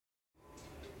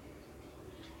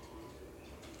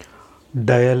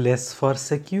Dial S for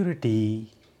Security,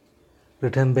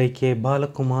 written by K.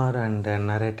 Balakumar and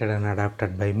narrated and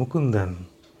adapted by Mukundan.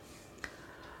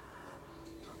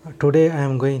 Today I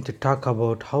am going to talk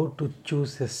about how to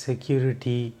choose a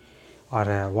security or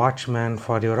a watchman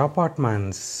for your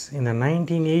apartments. In the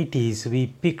 1980s, we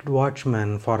picked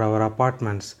watchmen for our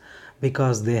apartments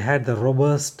because they had the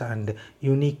robust and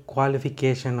unique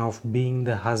qualification of being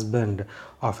the husband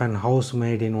of an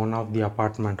housemaid in one of the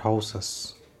apartment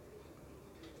houses.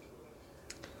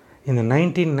 In the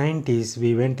 1990s,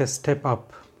 we went a step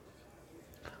up.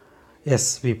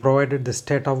 Yes, we provided the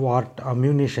state-of-art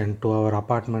ammunition to our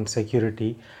apartment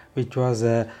security, which was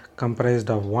comprised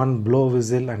of one blow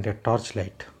whistle and a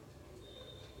torchlight.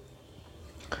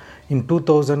 In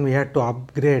 2000, we had to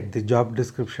upgrade the job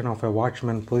description of a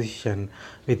watchman position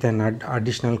with an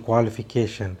additional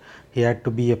qualification. He had to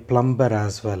be a plumber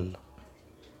as well.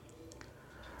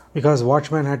 Because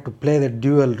watchmen had to play the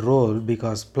dual role,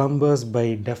 because plumbers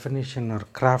by definition are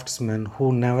craftsmen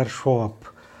who never show up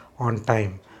on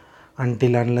time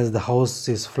unless the house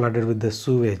is flooded with the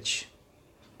sewage.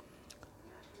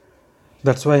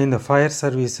 That's why in the fire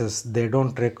services they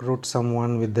don't recruit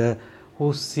someone with the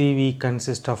whose CV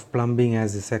consists of plumbing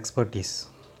as his expertise.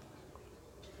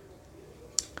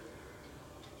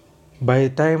 By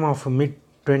the time of mid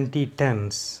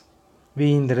 2010s,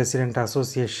 we in the resident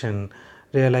association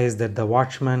realized that the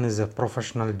watchman is a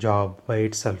professional job by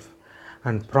itself,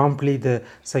 and promptly the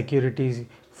security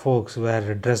folks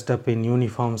were dressed up in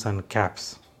uniforms and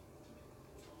caps.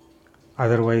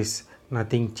 Otherwise,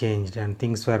 nothing changed and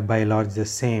things were by large the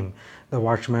same. The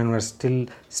watchmen were still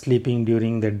sleeping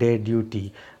during the day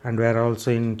duty and were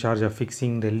also in charge of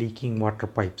fixing the leaking water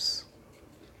pipes.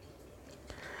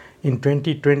 In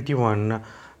 2021,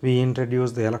 we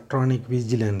introduced the electronic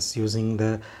vigilance using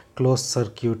the closed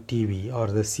circuit TV or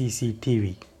the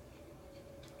CCTV.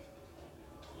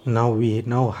 We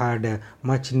had a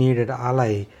much needed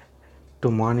ally to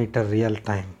monitor real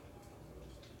time.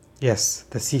 Yes,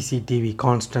 the CCTV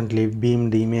constantly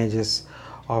beamed images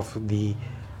of the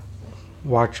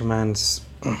watchmen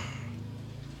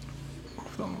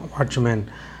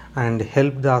and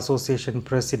helped the association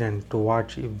president to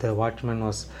watch if the watchman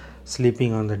was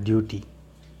sleeping on the duty.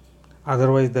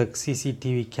 Otherwise, the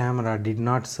CCTV camera did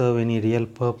not serve any real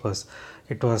purpose.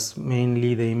 It was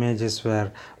mainly the images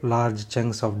were large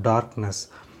chunks of darkness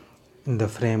in the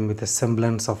frame with a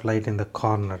semblance of light in the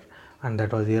corner, and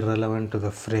that was irrelevant to the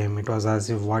frame. It was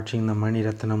as if watching the Mani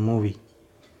Ratnam movie.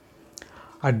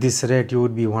 At this rate, you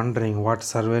would be wondering what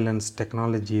surveillance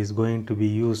technology is going to be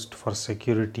used for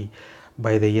security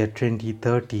by the year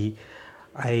 2030.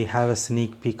 I have a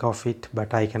sneak peek of it,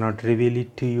 but I cannot reveal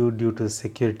it to you due to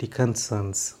security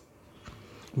concerns.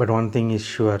 But one thing is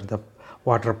sure, the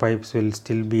water pipes will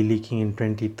still be leaking in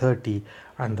 2030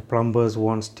 and the plumbers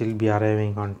won't still be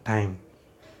arriving on time.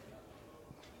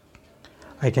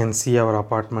 I can see our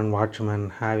apartment watchman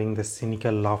having the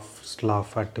cynical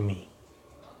laugh at me.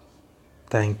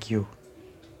 Thank you.